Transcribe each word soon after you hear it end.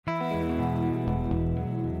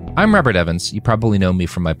I'm Robert Evans. You probably know me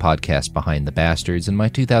from my podcast Behind the Bastards and my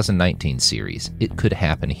 2019 series, It Could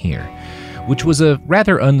Happen Here, which was a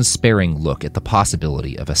rather unsparing look at the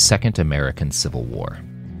possibility of a second American Civil War.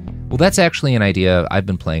 Well, that's actually an idea I've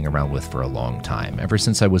been playing around with for a long time, ever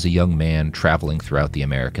since I was a young man traveling throughout the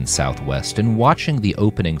American Southwest and watching the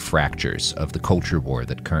opening fractures of the culture war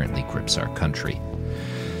that currently grips our country.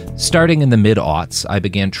 Starting in the mid-aughts, I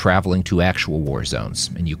began traveling to actual war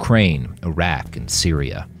zones in Ukraine, Iraq, and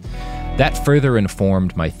Syria. That further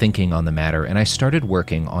informed my thinking on the matter, and I started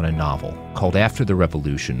working on a novel called After the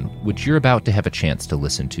Revolution, which you're about to have a chance to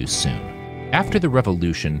listen to soon. After the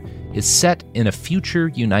Revolution is set in a future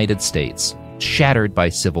United States shattered by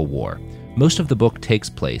civil war. Most of the book takes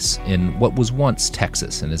place in what was once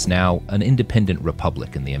Texas and is now an independent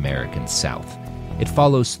republic in the American South. It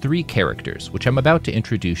follows three characters, which I'm about to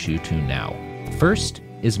introduce you to now. First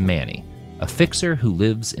is Manny, a fixer who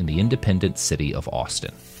lives in the independent city of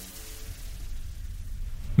Austin.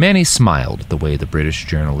 Manny smiled at the way the British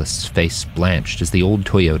journalist's face blanched as the old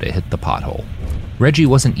Toyota hit the pothole. Reggie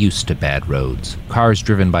wasn't used to bad roads, cars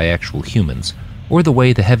driven by actual humans, or the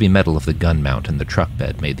way the heavy metal of the gun mount in the truck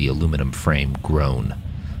bed made the aluminum frame groan.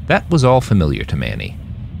 That was all familiar to Manny.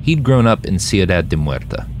 He'd grown up in Ciudad de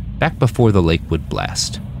Muerta, back before the Lakewood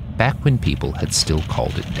blast, back when people had still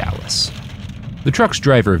called it Dallas. The truck's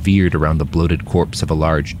driver veered around the bloated corpse of a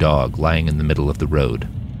large dog lying in the middle of the road.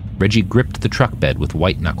 Reggie gripped the truck bed with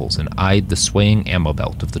white knuckles and eyed the swaying ammo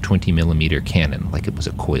belt of the 20mm cannon like it was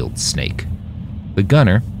a coiled snake. The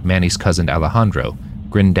gunner, Manny's cousin Alejandro,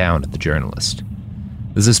 grinned down at the journalist.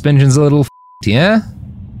 "The suspension's a little f***ed, yeah?"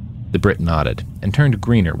 The Brit nodded and turned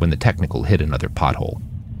greener when the technical hit another pothole.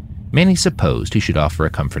 Manny supposed he should offer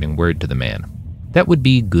a comforting word to the man. That would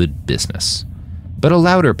be good business. But a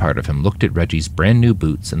louder part of him looked at Reggie's brand new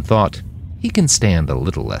boots and thought, he can stand a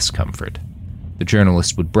little less comfort. The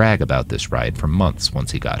journalist would brag about this ride for months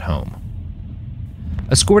once he got home.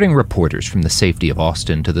 Escorting reporters from the safety of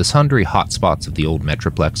Austin to the sundry hotspots of the old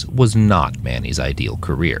Metroplex was not Manny's ideal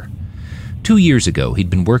career. 2 years ago, he'd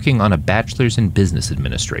been working on a bachelor's in business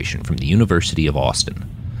administration from the University of Austin.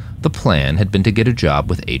 The plan had been to get a job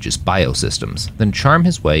with Aegis Biosystems, then charm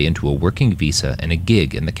his way into a working visa and a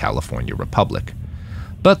gig in the California Republic.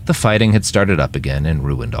 But the fighting had started up again and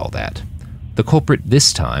ruined all that. The culprit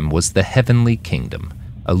this time was the Heavenly Kingdom,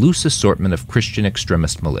 a loose assortment of Christian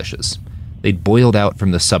extremist militias. They'd boiled out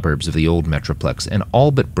from the suburbs of the old Metroplex and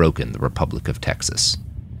all but broken the Republic of Texas.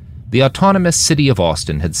 The autonomous city of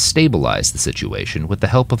Austin had stabilized the situation with the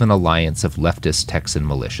help of an alliance of leftist Texan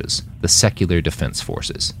militias, the Secular Defense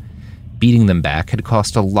Forces. Beating them back had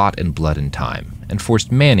cost a lot in blood and time, and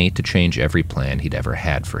forced Manny to change every plan he'd ever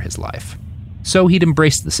had for his life. So he'd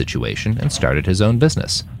embraced the situation and started his own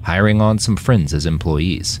business, hiring on some friends as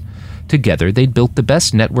employees. Together, they'd built the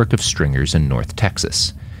best network of stringers in North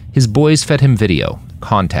Texas. His boys fed him video,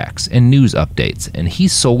 contacts, and news updates, and he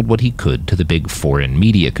sold what he could to the big foreign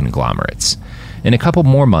media conglomerates. In a couple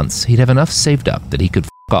more months, he'd have enough saved up that he could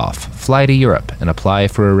off, fly to Europe, and apply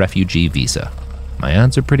for a refugee visa. My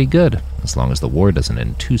odds are pretty good, as long as the war doesn't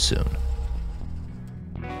end too soon.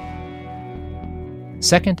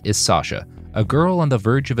 Second is Sasha, a girl on the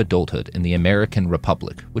verge of adulthood in the American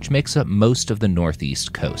Republic, which makes up most of the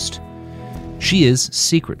Northeast coast. She is,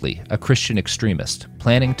 secretly, a Christian extremist,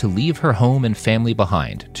 planning to leave her home and family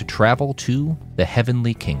behind to travel to the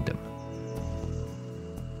Heavenly Kingdom.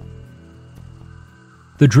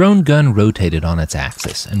 The drone gun rotated on its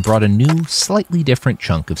axis and brought a new, slightly different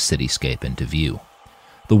chunk of cityscape into view.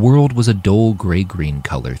 The world was a dull gray-green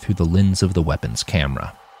color through the lens of the weapon's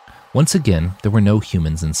camera. Once again, there were no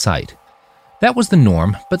humans in sight. That was the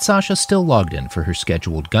norm, but Sasha still logged in for her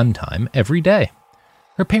scheduled gun time every day.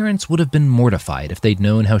 Her parents would have been mortified if they'd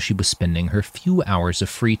known how she was spending her few hours of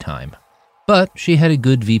free time. But she had a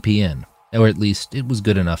good VPN, or at least it was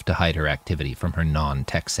good enough to hide her activity from her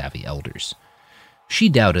non-tech-savvy elders. She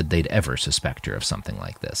doubted they'd ever suspect her of something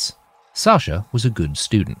like this. Sasha was a good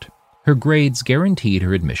student. Her grades guaranteed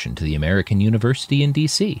her admission to the American University in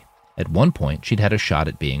D.C. At one point, she'd had a shot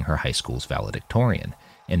at being her high school's valedictorian,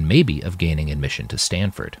 and maybe of gaining admission to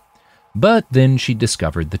Stanford. But then she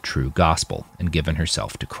discovered the true gospel and given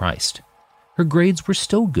herself to Christ. Her grades were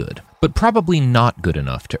still good, but probably not good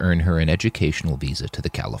enough to earn her an educational visa to the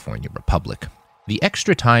California Republic. The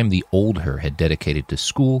extra time the old her had dedicated to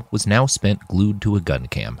school was now spent glued to a gun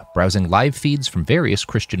cam, browsing live feeds from various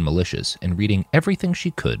Christian militias and reading everything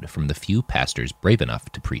she could from the few pastors brave enough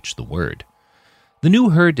to preach the word. The new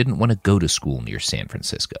her didn't want to go to school near San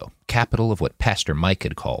Francisco, capital of what Pastor Mike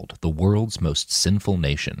had called the world's most sinful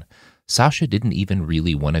nation. Sasha didn't even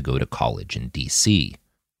really want to go to college in D.C.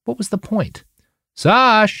 What was the point?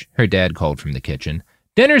 "Sash," her dad called from the kitchen.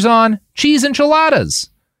 "Dinner's on! Cheese enchiladas!"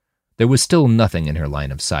 There was still nothing in her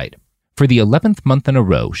line of sight. For the 11th month in a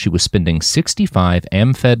row, she was spending 65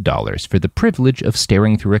 AmFed dollars for the privilege of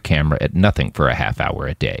staring through a camera at nothing for a half hour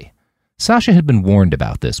a day. Sasha had been warned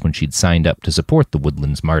about this when she'd signed up to support the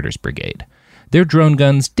Woodlands Martyrs Brigade. Their drone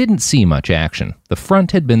guns didn't see much action. The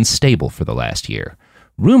front had been stable for the last year.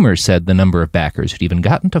 Rumors said the number of backers who'd even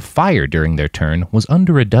gotten to fire during their turn was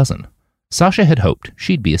under a dozen. Sasha had hoped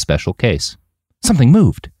she'd be a special case. Something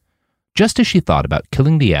moved. Just as she thought about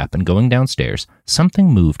killing the app and going downstairs,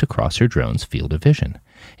 something moved across her drone's field of vision.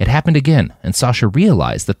 It happened again, and Sasha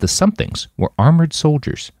realized that the somethings were armored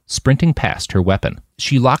soldiers sprinting past her weapon.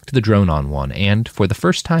 She locked the drone on one and, for the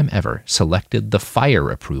first time ever, selected the fire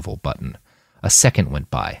approval button. A second went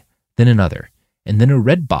by, then another, and then a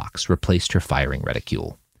red box replaced her firing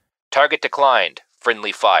reticule. "Target declined.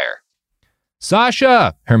 Friendly fire."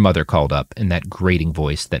 "Sasha!" her mother called up in that grating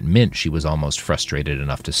voice that meant she was almost frustrated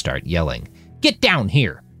enough to start yelling. "Get down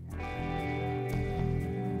here!"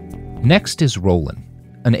 Next is Roland,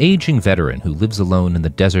 an aging veteran who lives alone in the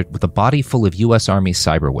desert with a body full of U.S. Army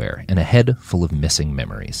cyberware and a head full of missing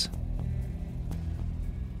memories.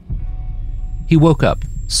 He woke up,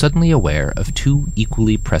 suddenly aware of two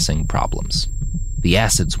equally pressing problems. The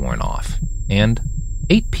acid's worn off, and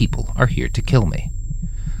 8 people are here to kill me.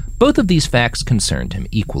 Both of these facts concerned him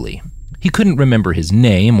equally. He couldn't remember his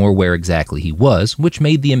name or where exactly he was, which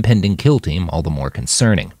made the impending kill team all the more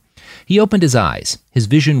concerning. He opened his eyes. His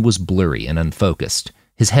vision was blurry and unfocused.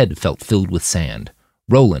 His head felt filled with sand.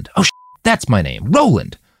 Roland, that's my name,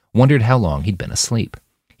 Roland, wondered how long he'd been asleep.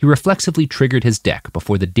 He reflexively triggered his deck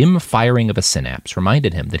before the dim firing of a synapse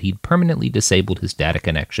reminded him that he'd permanently disabled his data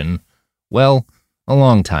connection, well, a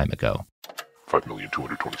long time ago.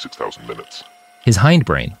 5,226,000 minutes. His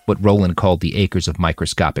hindbrain, what Roland called the acres of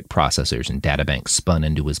microscopic processors and databanks spun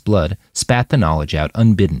into his blood, spat the knowledge out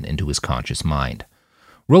unbidden into his conscious mind.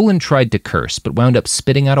 Roland tried to curse, but wound up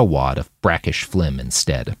spitting out a wad of brackish phlegm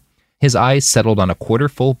instead. His eyes settled on a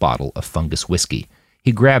quarter-full bottle of fungus whiskey.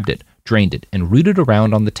 He grabbed it, drained it, and rooted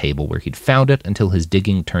around on the table where he'd found it until his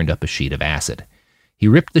digging turned up a sheet of acid. He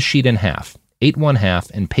ripped the sheet in half, ate one half,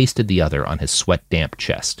 and pasted the other on his sweat-damp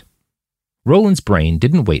chest. Roland's brain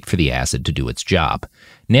didn't wait for the acid to do its job.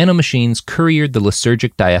 Nanomachines couriered the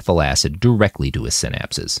lysergic diethyl acid directly to his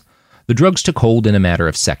synapses. The drugs took hold in a matter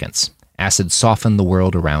of seconds. Acid softened the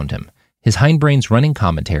world around him. His hindbrain's running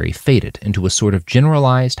commentary faded into a sort of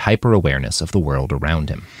generalized hyper-awareness of the world around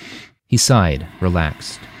him. He sighed,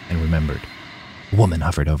 relaxed, and remembered. A woman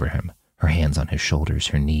hovered over him, her hands on his shoulders,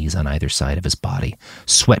 her knees on either side of his body.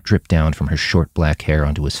 Sweat dripped down from her short black hair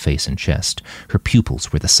onto his face and chest. Her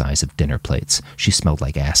pupils were the size of dinner plates. She smelled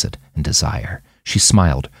like acid and desire. She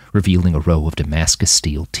smiled, revealing a row of Damascus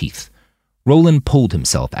steel teeth. Roland pulled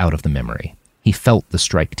himself out of the memory. He felt the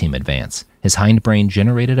strike team advance. His hindbrain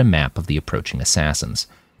generated a map of the approaching assassins.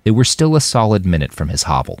 They were still a solid minute from his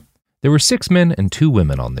hovel. There were 6 men and 2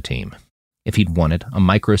 women on the team. If he'd wanted, a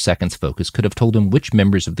microsecond's focus could have told him which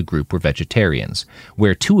members of the group were vegetarians,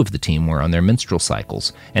 where 2 of the team were on their menstrual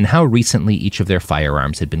cycles, and how recently each of their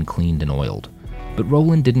firearms had been cleaned and oiled. But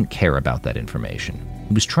Roland didn't care about that information.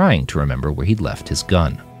 He was trying to remember where he'd left his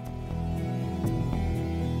gun.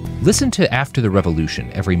 Listen to After the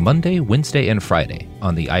Revolution every Monday, Wednesday, and Friday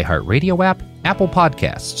on the iHeartRadio app, Apple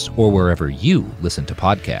Podcasts, or wherever you listen to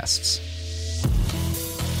podcasts.